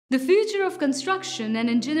The future of construction and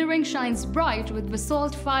engineering shines bright with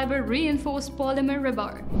basalt fiber reinforced polymer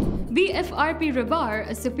rebar. BFRP Rebar,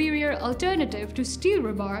 a superior alternative to steel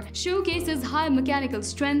rebar, showcases high mechanical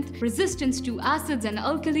strength, resistance to acids and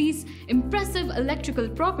alkalis, impressive electrical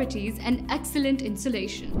properties, and excellent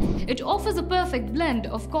insulation. It offers a perfect blend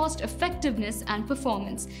of cost effectiveness and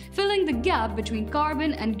performance, filling the gap between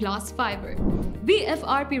carbon and glass fiber.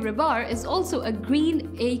 BFRP Rebar is also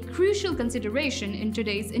a crucial consideration in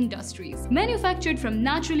today's industries. Manufactured from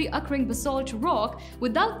naturally occurring basalt rock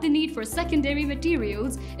without the need for secondary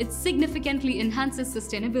materials, it significantly enhances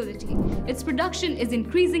sustainability. Its production is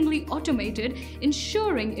increasingly automated,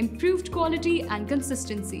 ensuring improved quality and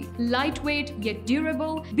consistency. Lightweight yet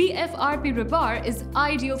durable, BFRP Rebar is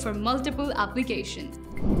ideal for multiple applications.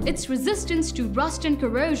 Its resistance to rust and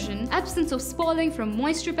corrosion, absence of spalling from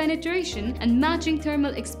moisture penetration, and matching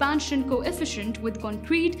thermal expansion coefficient with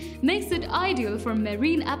concrete makes it ideal for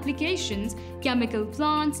marine applications, chemical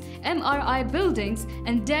plants, MRI buildings,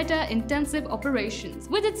 and data-intensive operations.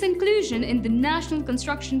 With its inclusion in the national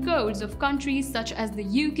construction codes of countries such as the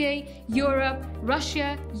UK, Europe,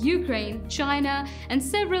 Russia, Ukraine, China, and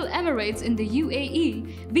several emirates in the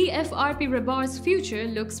UAE, BFRP Rebar's future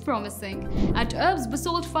looks promising. At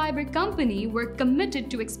Basalt Fiber Company, we're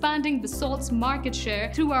committed to expanding basalt's market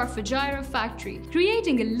share through our Fujairah factory,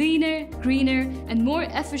 creating a leaner, greener, and more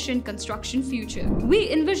efficient construction future.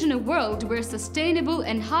 We envision a world where sustainable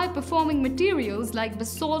and high-performing materials like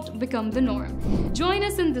basalt become the norm. Join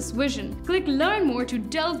us in this vision. Click Learn More to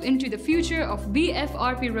delve into the future of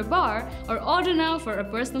BFRP Rebar or order now for a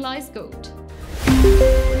personalized quote.